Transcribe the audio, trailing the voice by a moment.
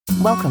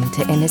Welcome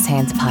to In His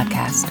Hands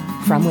podcast,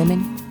 from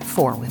women,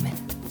 for women.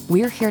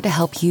 We're here to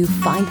help you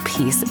find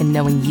peace in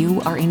knowing you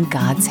are in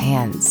God's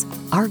hands.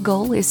 Our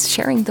goal is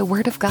sharing the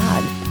Word of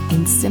God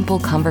in simple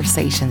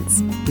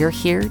conversations. We're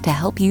here to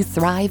help you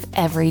thrive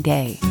every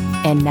day.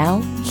 And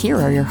now, here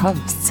are your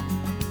hosts.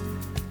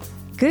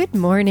 Good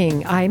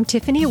morning. I'm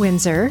Tiffany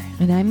Windsor.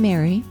 And I'm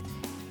Mary.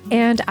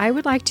 And I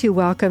would like to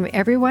welcome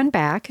everyone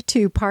back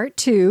to part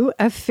 2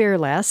 of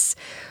Fearless.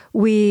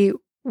 We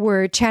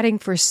were chatting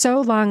for so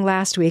long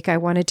last week, I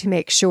wanted to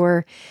make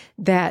sure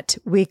that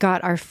we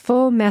got our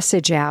full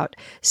message out.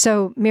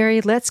 So, Mary,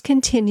 let's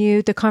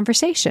continue the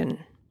conversation.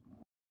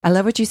 I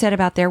love what you said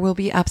about there will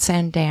be ups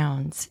and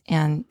downs.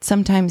 And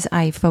sometimes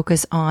I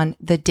focus on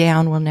the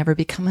down will never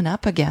be coming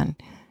up again.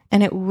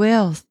 And it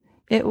will,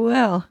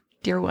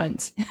 dear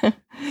ones.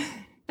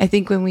 I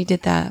think when we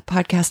did the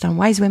podcast on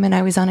wise women,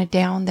 I was on a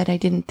down that I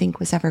didn't think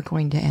was ever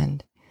going to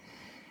end.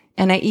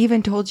 And I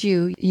even told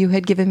you, you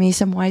had given me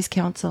some wise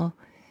counsel.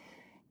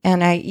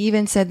 And I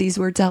even said these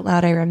words out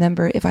loud. I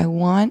remember, if I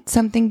want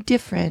something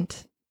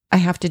different, I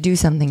have to do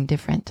something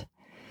different.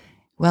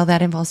 Well,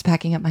 that involves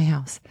packing up my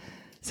house.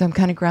 So I'm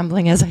kind of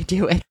grumbling as I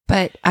do it,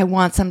 but I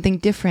want something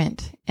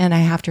different. And I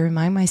have to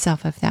remind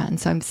myself of that. And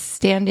so I'm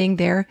standing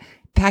there,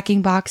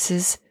 packing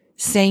boxes,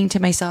 saying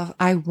to myself,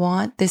 I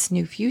want this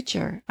new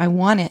future. I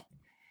want it.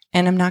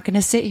 And I'm not going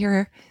to sit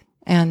here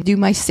and do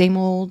my same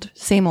old,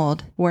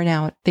 worn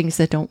out things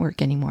that don't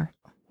work anymore.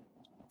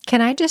 Can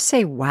I just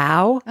say,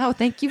 wow? Oh,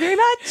 thank you very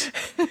much.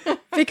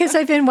 Because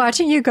I've been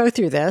watching you go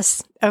through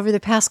this over the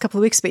past couple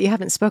of weeks, but you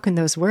haven't spoken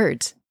those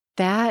words.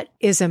 That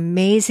is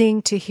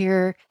amazing to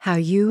hear how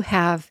you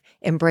have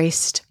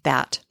embraced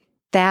that.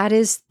 That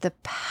is the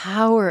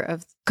power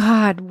of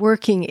God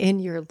working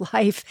in your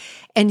life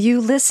and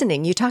you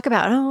listening. You talk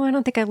about, oh, I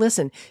don't think I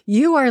listen.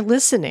 You are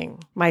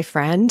listening, my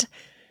friend.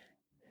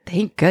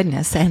 Thank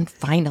goodness. And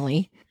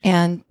finally,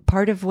 and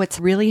part of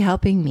what's really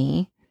helping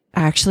me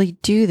actually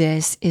do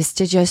this is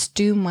to just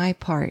do my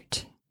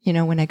part. You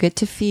know, when I get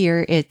to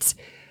fear, it's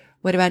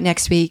what about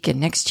next week and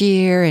next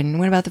year? And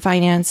what about the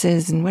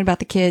finances? And what about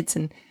the kids?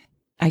 And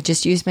I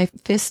just use my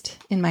fist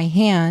in my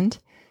hand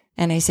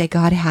and I say,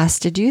 God has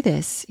to do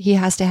this. He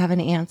has to have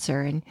an answer.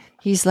 And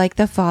he's like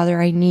the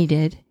father I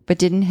needed, but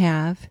didn't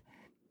have.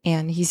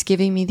 And he's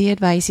giving me the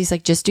advice. He's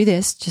like, just do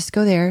this, just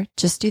go there,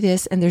 just do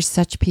this. And there's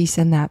such peace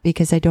in that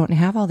because I don't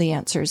have all the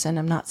answers and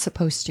I'm not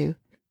supposed to.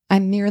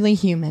 I'm merely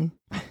human.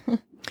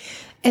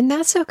 And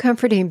that's so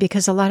comforting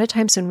because a lot of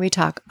times when we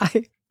talk,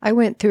 I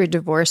went through a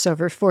divorce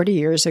over 40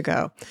 years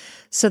ago.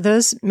 So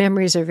those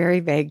memories are very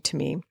vague to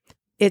me.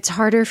 It's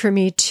harder for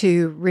me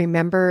to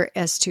remember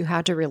as to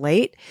how to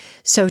relate.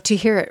 So to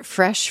hear it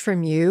fresh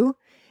from you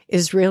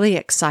is really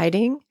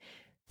exciting.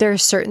 There are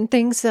certain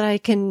things that I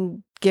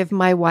can give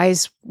my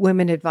wise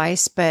women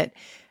advice, but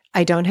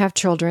I don't have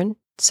children.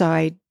 So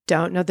I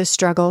don't know the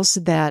struggles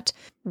that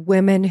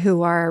women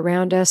who are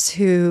around us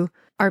who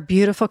are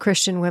beautiful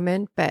Christian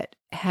women, but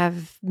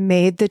have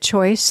made the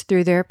choice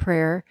through their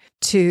prayer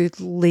to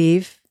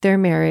leave their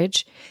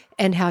marriage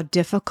and how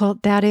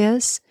difficult that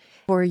is.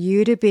 For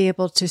you to be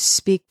able to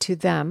speak to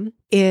them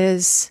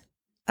is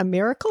a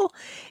miracle.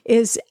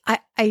 That's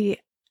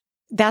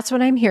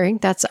what I'm hearing.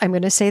 I'm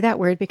going to say that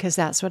word because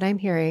that's what I'm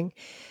hearing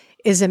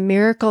is a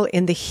miracle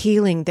in the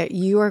healing that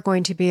you are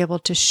going to be able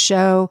to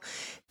show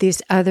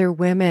these other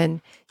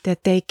women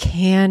that they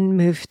can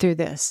move through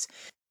this.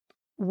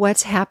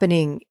 What's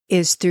happening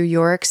is through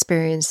your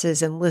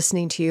experiences and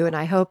listening to you. And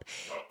I hope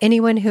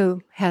anyone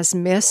who has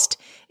missed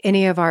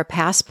any of our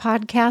past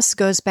podcasts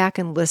goes back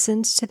and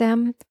listens to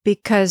them,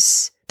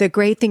 because the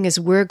great thing is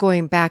we're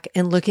going back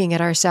and looking at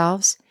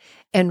ourselves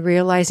and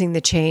realizing the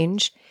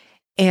change.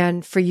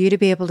 And for you to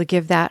be able to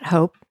give that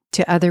hope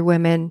to other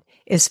women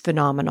is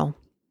phenomenal.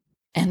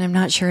 And I'm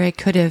not sure I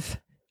could have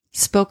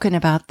spoken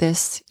about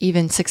this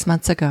even 6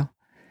 months ago.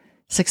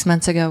 6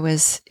 months ago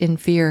was in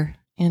fear,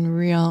 in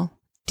real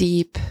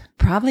deep,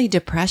 probably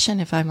depression,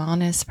 if I'm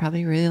honest,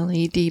 probably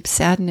really deep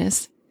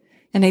sadness.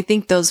 And I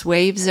think those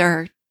waves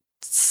are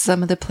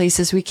some of the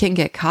places we can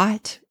get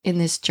caught in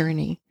this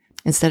journey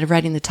instead of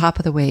riding the top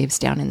of the waves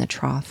down in the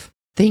trough,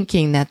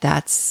 thinking that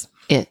that's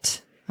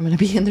it. I'm going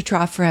to be in the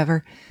trough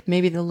forever.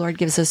 Maybe the Lord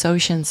gives us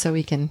oceans so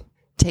we can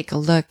take a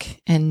look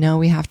and know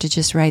we have to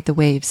just ride the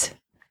waves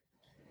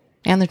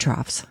and the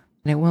troughs,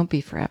 and it won't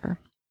be forever.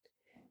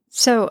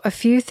 So a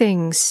few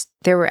things,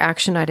 there were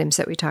action items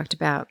that we talked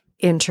about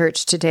in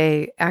church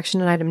today.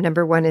 Action item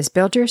number 1 is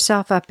build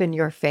yourself up in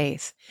your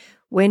faith.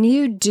 When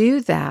you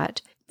do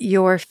that,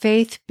 your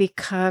faith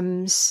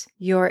becomes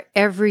your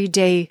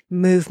everyday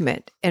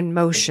movement and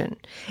motion.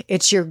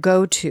 It's your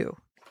go-to.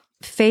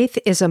 Faith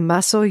is a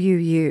muscle you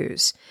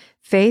use.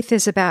 Faith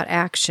is about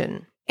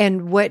action.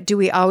 And what do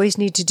we always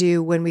need to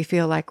do when we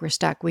feel like we're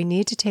stuck? We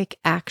need to take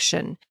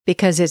action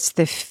because it's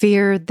the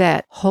fear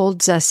that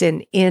holds us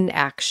in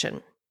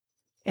inaction.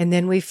 And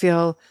then we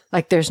feel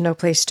like there's no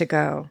place to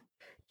go.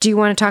 Do you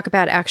want to talk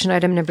about action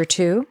item number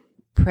 2?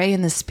 Pray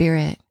in the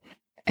Spirit.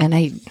 and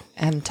I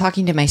am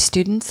talking to my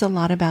students a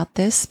lot about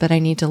this, but I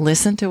need to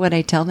listen to what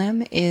I tell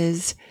them,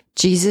 is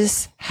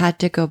Jesus had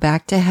to go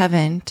back to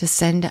heaven to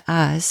send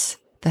us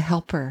the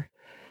helper,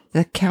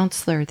 the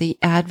counselor, the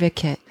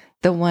advocate,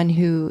 the one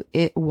who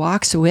it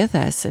walks with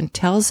us and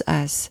tells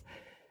us,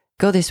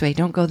 go this way,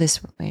 don't go this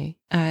way.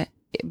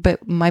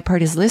 But my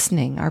part is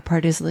listening. Our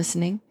part is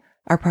listening.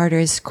 Our part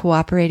is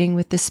cooperating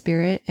with the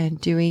Spirit and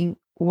doing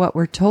what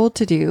we're told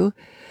to do.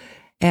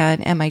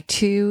 And am I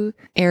too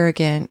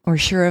arrogant or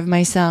sure of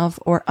myself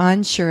or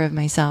unsure of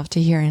myself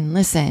to hear and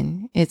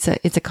listen? It's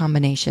a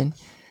combination.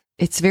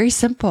 It's very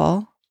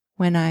simple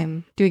when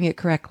I'm doing it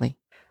correctly.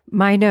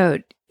 My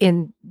note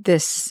in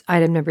this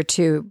item number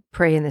 2,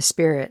 pray in the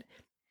Spirit,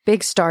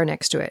 big star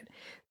next to it.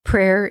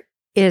 Prayer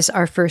is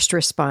our first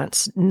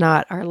response,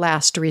 not our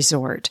last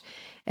resort.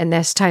 And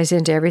this ties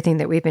into everything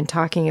that we've been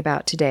talking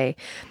about today.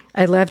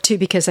 I love to,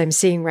 because I'm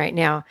seeing right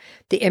now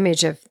the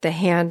image of the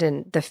hand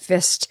and the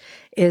fist,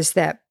 is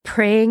that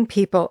praying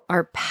people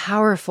are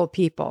powerful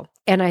people.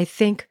 And I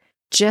think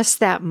just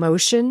that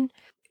motion,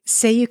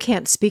 say you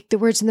can't speak the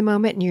words in the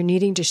moment and you're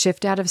needing to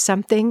shift out of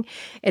something.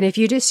 And if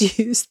you just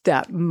use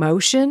that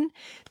motion,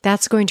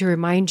 that's going to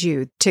remind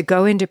you to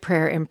go into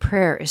prayer. And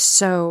prayer is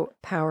so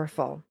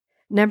powerful.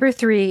 Number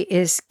 3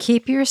 is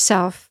keep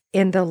yourself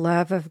in the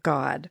love of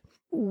God.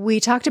 We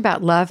talked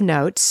about love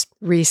notes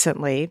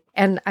recently,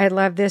 and I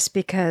love this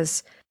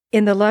because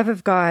in the love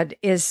of God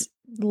is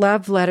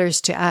love letters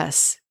to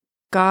us.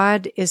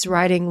 God is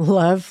writing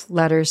love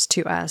letters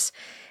to us.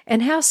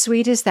 And how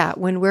sweet is that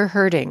when we're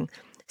hurting?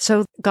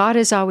 So God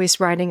is always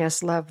writing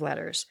us love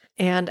letters.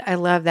 And I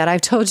love that.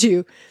 I've told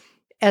you,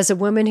 as a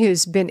woman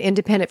who's been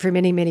independent for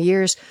many, many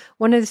years,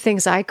 one of the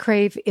things I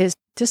crave is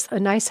just a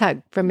nice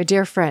hug from a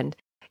dear friend.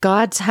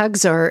 God's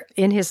hugs are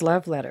in his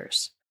love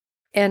letters.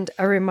 And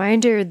a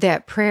reminder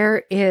that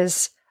prayer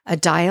is a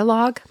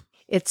dialogue.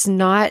 It's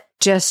not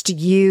just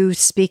you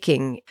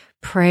speaking.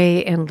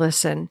 Pray and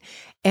listen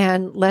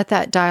and let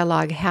that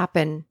dialogue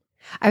happen.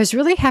 I was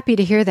really happy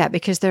to hear that,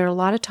 because there are a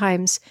lot of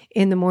times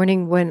in the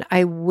morning when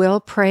I will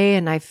pray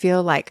and I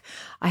feel like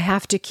I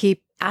have to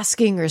keep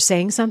asking or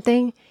saying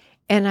something.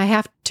 And I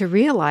have to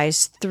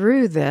realize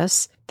through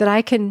this that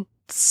I can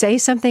say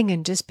something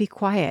and just be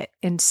quiet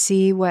and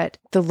see what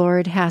the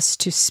Lord has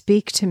to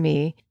speak to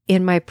me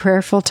in my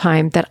prayerful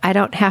time, that I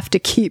don't have to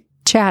keep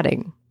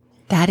chatting.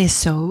 That is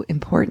so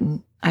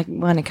important. I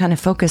want to kind of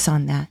focus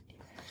on that,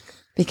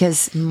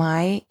 because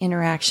my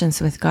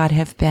interactions with God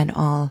have been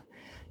all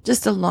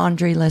just a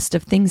laundry list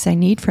of things I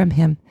need from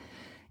him,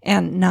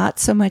 and not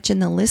so much in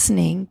the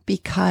listening,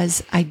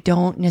 because I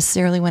don't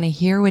necessarily want to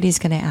hear what he's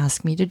going to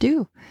ask me to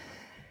do.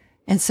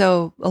 And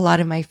so a lot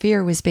of my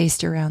fear was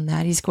based around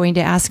that. He's going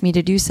to ask me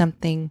to do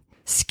something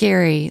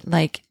scary,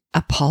 like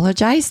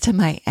apologize to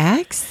my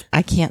ex.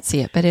 I can't see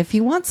it. But if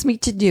he wants me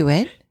to do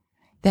it,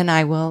 then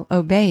I will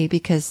obey,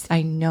 because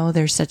I know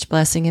there's such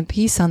blessing and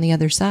peace on the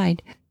other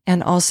side.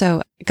 And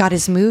also, God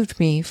has moved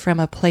me from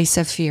a place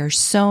of fear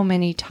so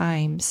many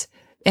times.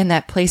 And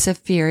that place of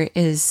fear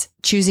is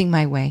choosing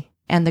my way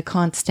and the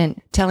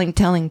constant telling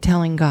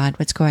God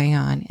what's going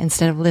on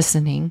instead of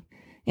listening,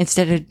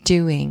 instead of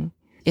doing.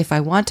 If I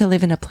want to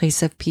live in a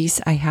place of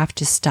peace, I have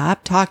to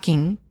stop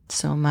talking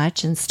so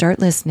much and start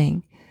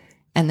listening,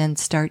 and then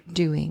start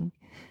doing,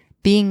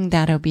 being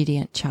that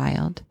obedient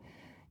child.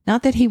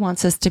 Not that he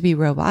wants us to be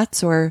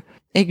robots or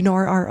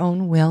ignore our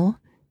own will,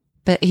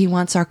 but he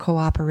wants our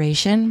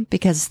cooperation,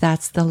 because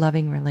that's the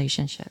loving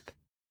relationship.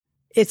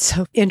 It's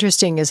so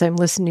interesting as I'm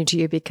listening to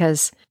you,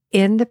 because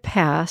in the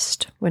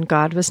past, when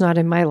God was not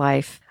in my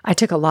life, I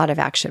took a lot of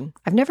action.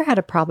 I've never had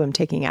a problem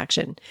taking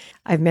action.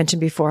 I've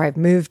mentioned before, I've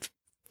moved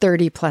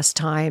 30 plus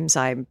times.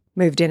 I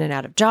moved in and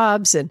out of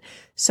jobs. And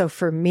so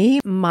for me,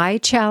 my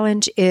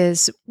challenge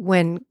is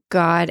when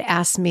God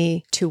asks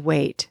me to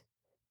wait,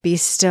 be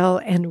still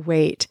and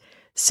wait.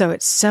 So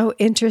it's so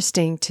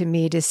interesting to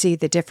me to see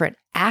the different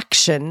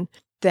action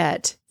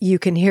that you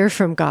can hear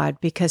from God,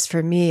 because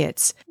for me,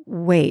 it's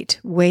wait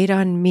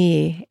on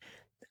me.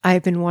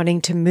 I've been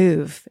wanting to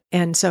move.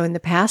 And so in the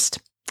past,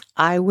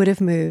 I would have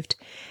moved.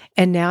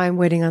 And now I'm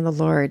waiting on the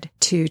Lord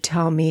to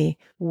tell me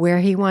where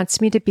he wants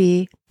me to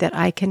be, that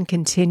I can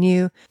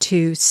continue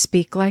to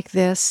speak like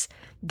this,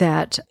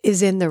 that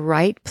is in the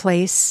right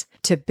place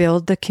to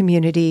build the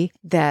community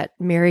that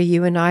Mary,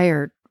 you and I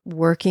are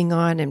working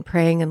on and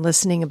praying and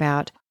listening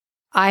about.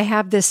 I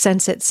have this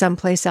sense that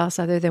someplace else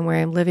other than where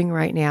I'm living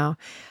right now,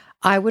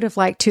 I would have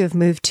liked to have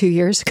moved 2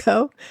 years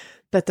ago,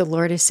 but the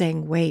Lord is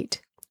saying,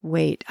 wait.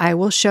 I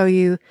will show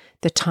you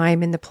the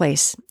time and the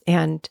place.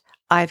 And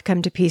I've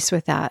come to peace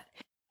with that.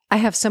 I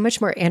have so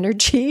much more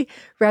energy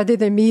rather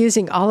than me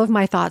using all of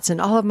my thoughts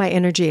and all of my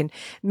energy and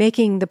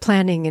making the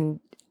planning. And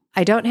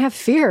I don't have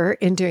fear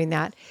in doing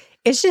that.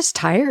 It's just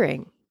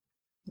tiring.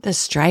 The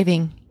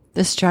striving,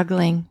 the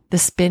struggling, the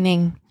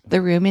spinning,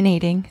 the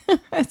ruminating.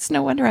 It's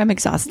no wonder I'm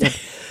exhausted.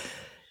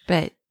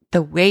 But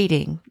the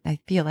waiting, I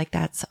feel like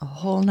that's a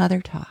whole nother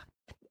talk.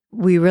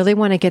 We really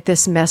want to get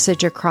this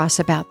message across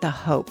about the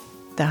hope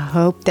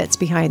that's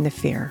behind the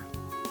fear.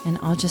 And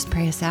I'll just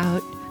pray us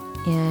out.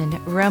 In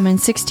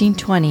Romans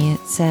 16:20,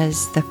 it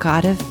says, "The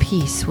God of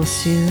peace will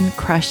soon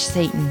crush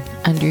Satan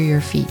under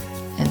your feet."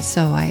 And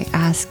so I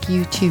ask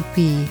you to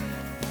be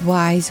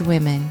wise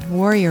women,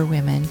 warrior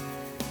women,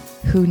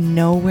 who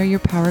know where your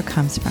power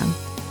comes from.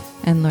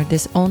 And Lord,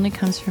 this only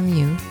comes from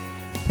you.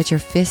 Put your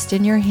fist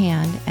in your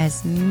hand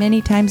as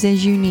many times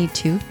as you need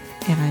to,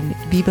 and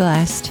be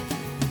blessed,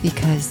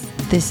 because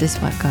this is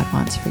what God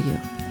wants for you.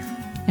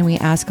 And we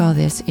ask all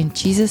this in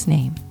Jesus'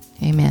 name.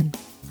 Amen.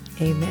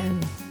 Amen.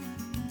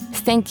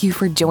 Thank you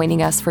for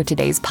joining us for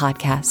today's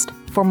podcast.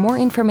 For more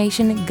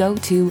information, go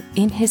to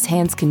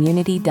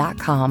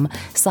inhishandscommunity.com,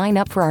 sign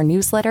up for our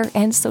newsletter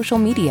and social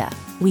media.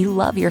 We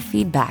love your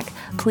feedback.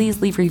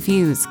 Please leave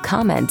reviews,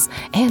 comments,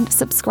 and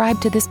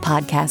subscribe to this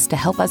podcast to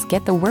help us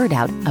get the word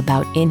out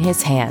about In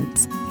His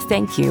Hands.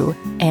 Thank you,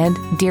 and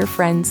dear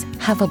friends,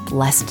 have a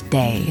blessed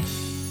day.